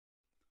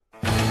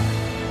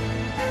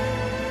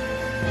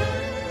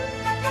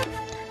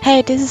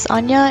Hey, this is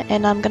Anya,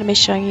 and I'm gonna be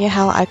showing you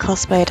how I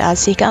cosplayed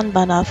as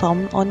Higanbana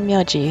from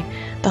Onmyoji.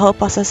 The whole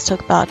process took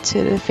about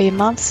 2 to 3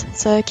 months,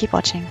 so keep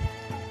watching.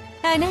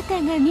 あな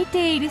たが見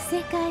ている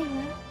世界は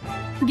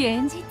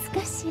現実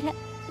かしら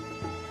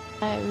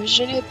I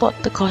originally bought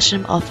the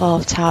costume off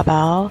of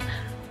Taobao,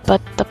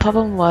 but the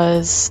problem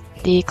was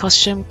the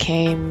costume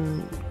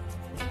came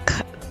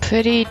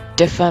pretty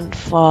different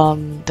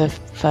from the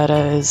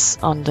photos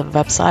on the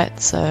website,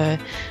 so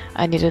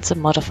I needed to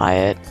modify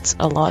it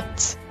a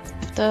lot.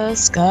 The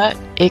skirt,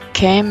 it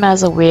came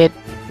as a weird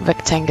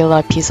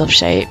rectangular piece of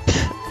shape,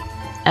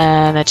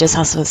 and it just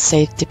has a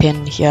safety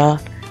pin here.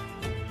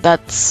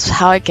 That's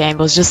how it came. It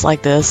was just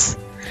like this.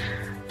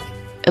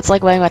 It's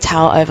like wearing a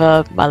towel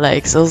over my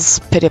legs. It was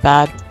pretty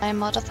bad. I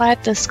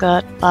modified the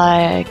skirt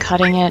by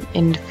cutting it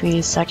in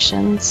 3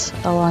 sections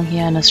along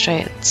here in a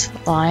straight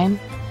line,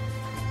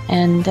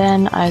 and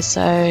then I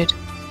sewed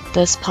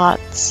this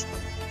part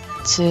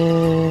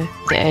to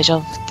the edge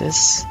of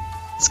this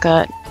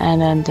skirt,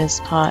 and then this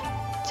part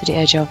to the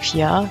edge of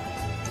here.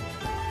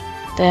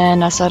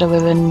 Then I sewed a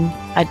ribbon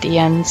at the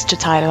ends to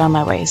tie it around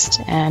my waist,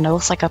 and it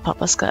looks like a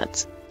proper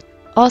skirt.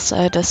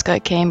 Also, the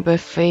skirt came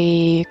with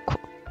 3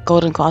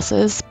 golden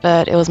crosses,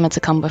 but it was meant to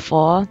come with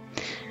 4,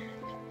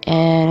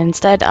 and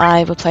instead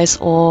I replaced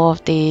all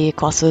of the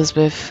crosses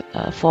with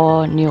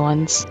 4 new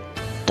ones.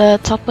 The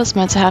top was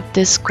meant to have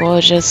this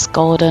gorgeous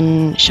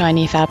golden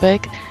shiny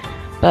fabric,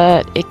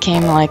 but it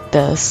came like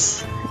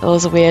this. It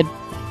was a weird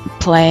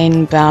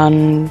plain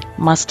brown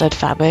mustard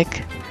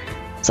fabric,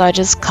 so I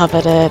just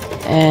covered it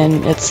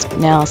and it's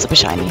now super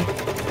shiny.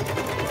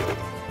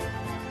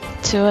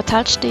 To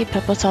attach the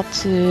purple top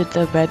to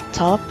the red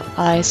top,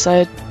 I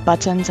sewed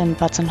buttons and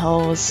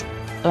buttonholes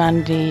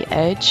around the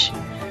edge,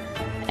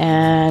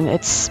 and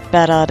it's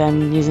better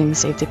than using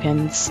safety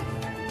pins.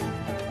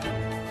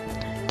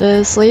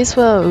 The sleeves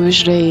were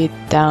usually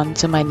down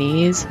to my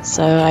knees,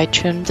 so I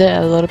trimmed it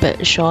a little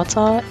bit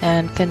shorter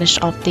and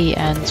finished off the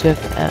ends with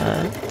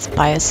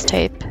bias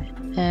tape,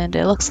 and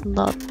it looks a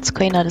lot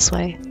cleaner this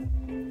way.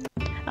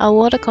 I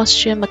wore the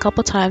costume a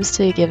couple times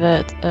to give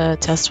it a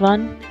test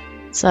run,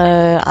 so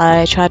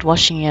I tried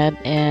washing it,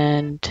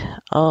 and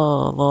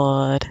oh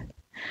lord,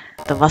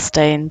 the rust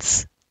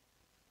stains.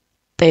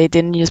 They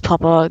didn't use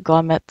proper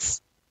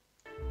grommets.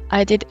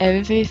 I did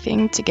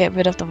everything to get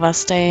rid of the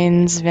rust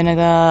stains,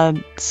 vinegar,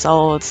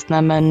 salt,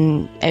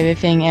 lemon,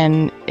 everything,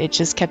 and it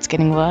just kept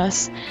getting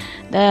worse.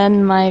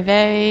 Then my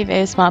very,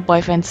 very smart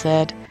boyfriend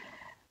said,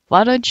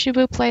 "Why don't you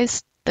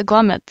replace the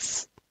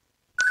grommets?"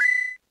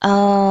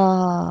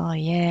 Oh,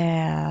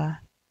 yeah.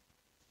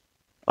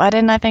 Why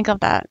didn't I think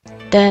of that?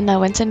 Then I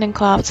went in and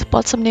craft,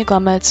 bought some new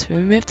grommets,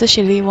 removed the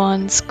shitty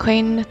ones,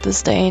 cleaned the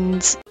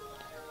stains.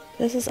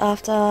 This is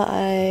after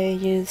I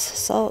used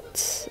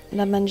salt,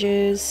 lemon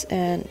juice,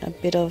 and a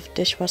bit of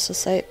dishwasher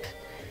soap.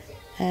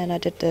 And I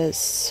did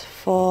this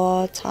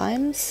 4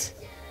 times.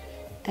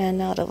 And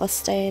now the rust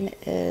stain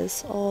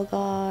is all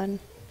gone.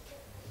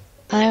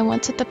 I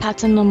wanted the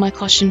pattern on my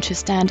costume to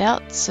stand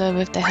out, so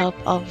with the help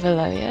of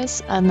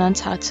layers, I learned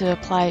how to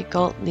apply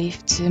gold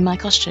leaf to my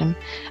costume.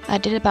 I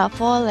did about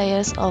 4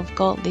 layers of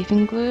gold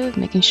leafing glue,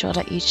 making sure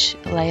that each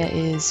layer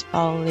is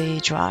thoroughly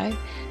dry.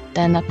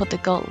 Then I put the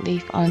gold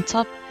leaf on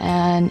top,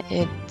 and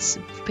it's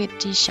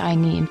pretty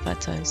shiny in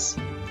photos.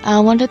 I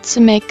wanted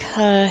to make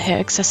her hair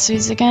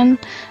accessories again,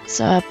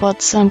 so I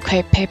bought some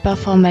crepe paper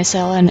from my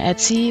sale on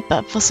Etsy,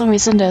 but for some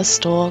reason the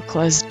store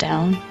closed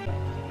down.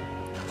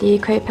 The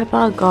crepe paper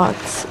I got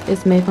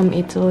is made from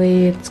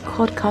Italy. It's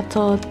called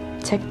Carto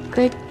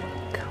Tecnic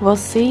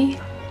Rossi.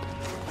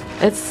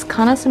 It's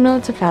kind of similar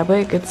to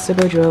fabric. It's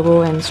super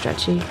durable and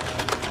stretchy.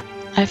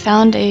 I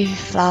found a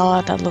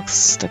flower that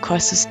looks the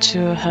closest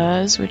to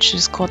hers, which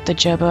is called the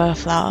Gerbera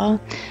flower.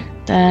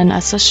 Then I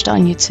searched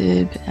on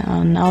YouTube,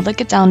 and I'll link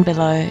it down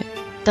below.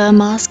 The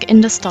mask in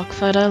the stock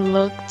photo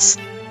looked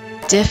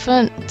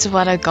different to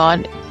what I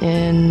got,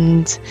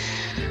 and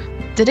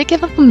did I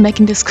give up on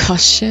making this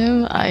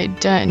costume? I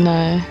don't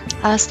know.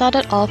 I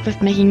started off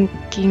with making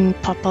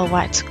proper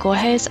white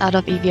gorhei's out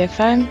of EVA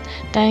foam,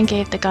 then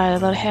gave the guy a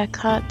little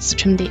haircut,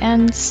 trimmed the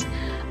ends.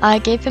 I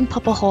gave him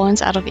proper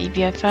horns out of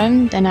EVA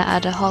foam, then I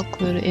added hot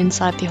glue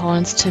inside the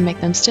horns to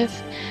make them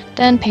stiff,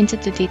 then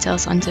painted the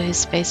details onto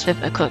his face with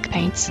acrylic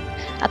paint.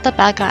 At the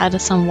back I added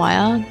some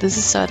wire. This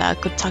is so that I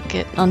could tuck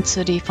it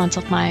onto the front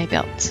of my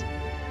belt.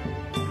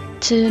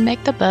 To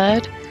make the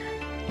bird,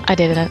 I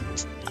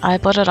didn't. I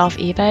bought it off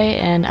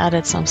eBay and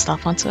added some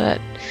stuff onto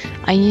it.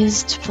 I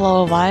used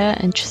floral wire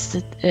and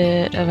twisted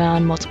it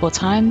around multiple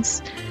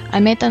times. I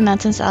made the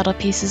lanterns out of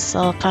pieces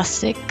of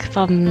plastic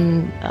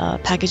from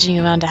packaging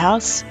around the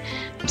house,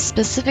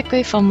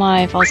 specifically for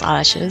my false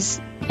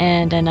eyelashes,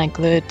 and then I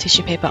glued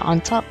tissue paper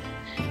on top.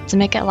 To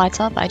make it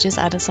light up, I just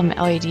added some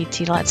LED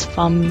tea lights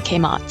from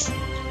Kmart.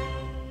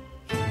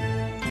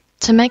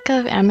 To make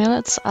the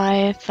amulets,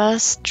 I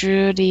first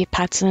drew the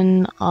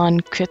pattern on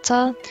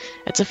Krita.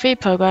 It's a free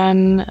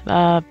program,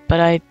 but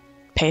I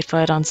paid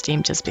for it on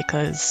Steam just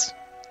because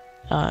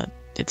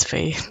it's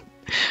free.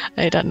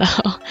 I don't know.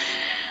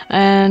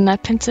 and I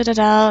printed it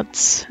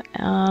out.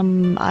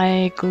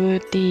 I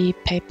glued the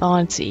paper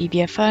onto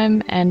EVA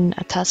foam and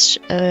attached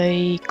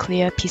a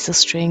clear piece of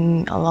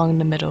string along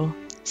the middle.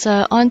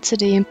 So on to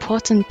the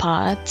important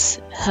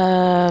part,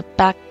 her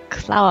back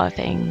flower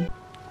thing.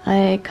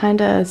 I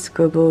kinda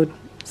scribbled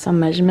some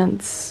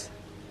measurements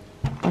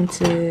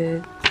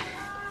to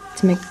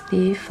make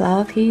the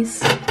flower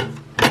piece,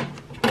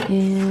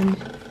 and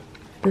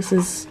this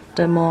is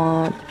the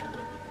more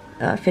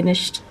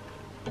finished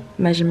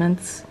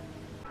measurements.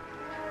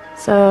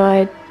 So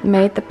I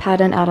made the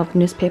pattern out of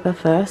newspaper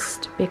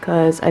first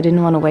because I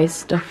didn't want to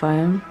waste the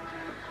foam,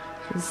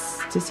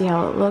 just to see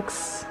how it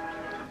looks.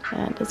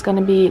 And there's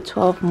gonna be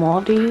 12 more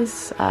of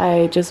these.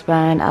 I just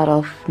ran out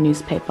of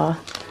newspaper.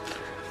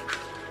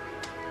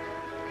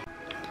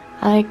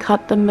 I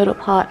cut the middle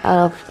part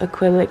out of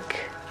acrylic.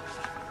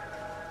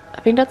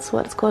 I think that's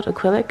what it's called,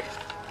 acrylic.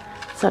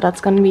 So that's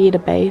gonna be the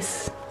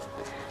base.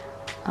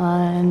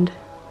 And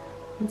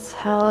that's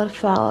how the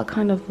flower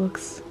kind of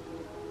looks.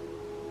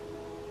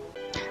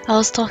 I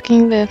was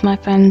talking with my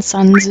friend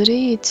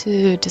Sanzuri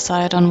to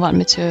decide on what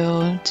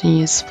material to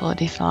use for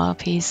the flower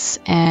piece,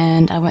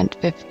 and I went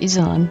with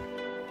Isolin.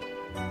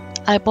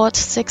 I bought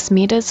 6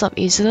 meters of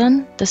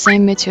Isolin, the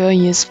same material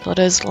used for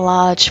those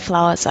large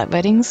flowers at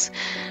weddings,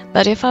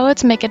 but if I were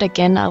to make it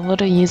again, I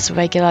would have used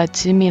regular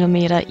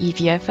 2mm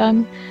EVA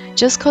foam,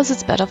 just cause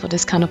it's better for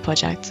this kind of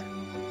project.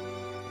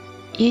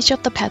 Each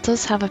of the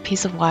petals have a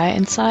piece of wire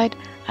inside.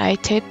 I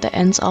taped the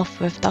ends off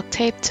with duct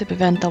tape to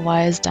prevent the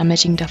wires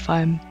damaging the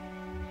foam.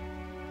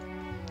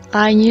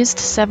 I used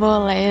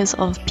several layers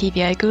of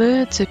PVA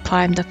glue to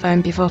prime the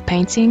foam before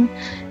painting.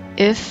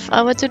 If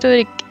I were to do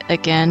it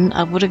again,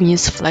 I would have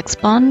used Flex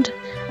Bond.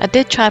 I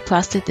did try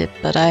plastic dip,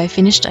 but I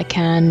finished a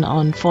can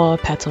on 4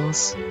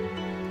 petals.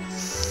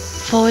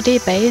 For the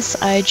base,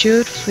 I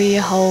drilled 3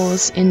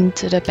 holes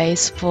into the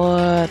base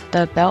for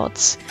the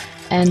belts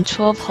and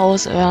 12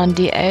 holes around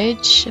the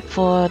edge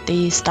for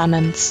the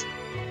stamens.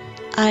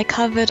 I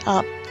covered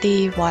up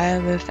the wire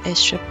with a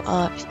strip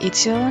of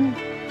Isolin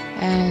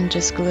and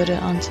just glued it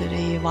onto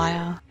the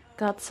wire.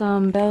 Got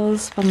some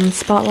bells from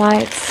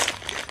Spotlights.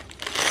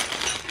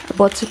 I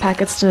bought 2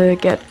 packets to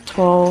get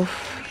 12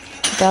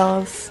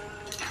 bells.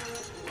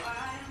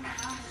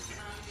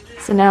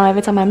 So now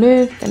every time I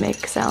move, they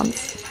make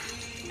sounds.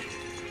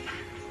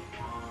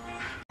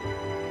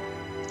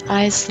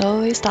 I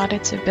slowly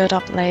started to build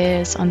up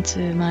layers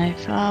onto my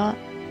flower,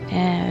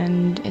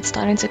 and it's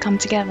starting to come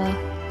together.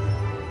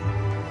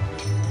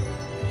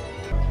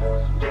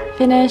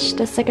 Finished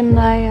the second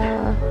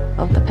layer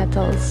of the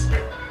petals.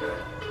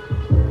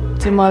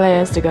 2 more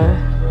layers to go.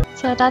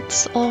 So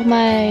that's all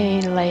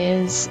my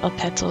layers of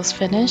petals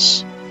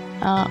finished.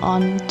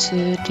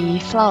 Onto the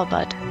flower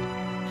bud.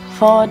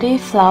 For the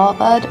flower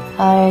bud,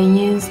 I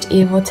used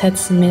Evil Ted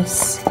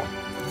Smith's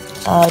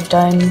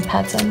dome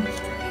pattern.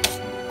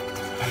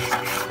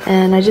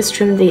 And I just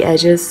trimmed the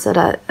edges so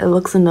that it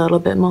looks a little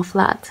bit more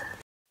flat.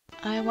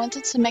 I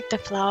wanted to make the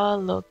flower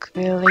look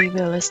really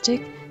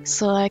realistic,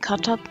 so I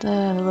cut up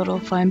the little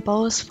foam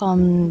balls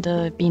from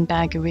the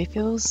beanbag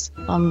refills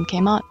from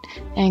Kmart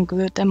and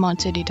glued them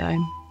onto the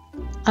dome.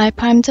 I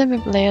primed it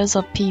with layers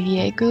of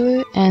PVA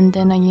glue, and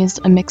then I used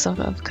a mix of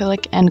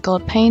acrylic and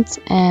gold paint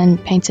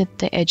and painted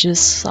the edges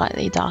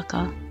slightly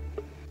darker.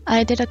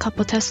 I did a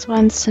couple test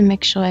runs to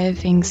make sure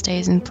everything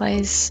stays in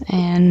place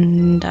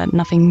and that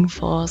nothing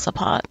falls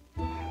apart.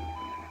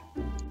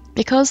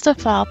 Because the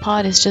flower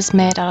part is just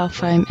made out of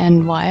foam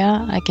and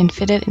wire, I can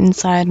fit it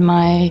inside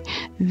my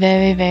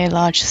very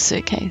large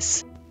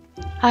suitcase.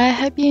 I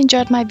hope you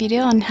enjoyed my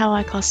video on how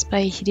I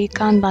cosplay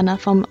Higanbana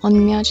from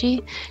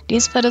Onmyoji.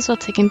 These photos were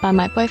taken by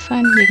my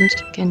boyfriend. You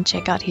can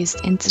check out his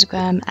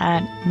Instagram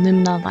at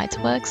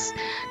NumnaLightworks.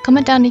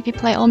 Comment down if you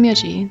play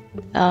Onmyoji.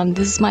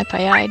 This is my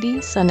player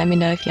ID, so let me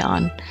know if you're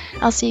on.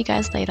 I'll see you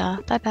guys later.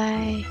 Bye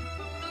bye.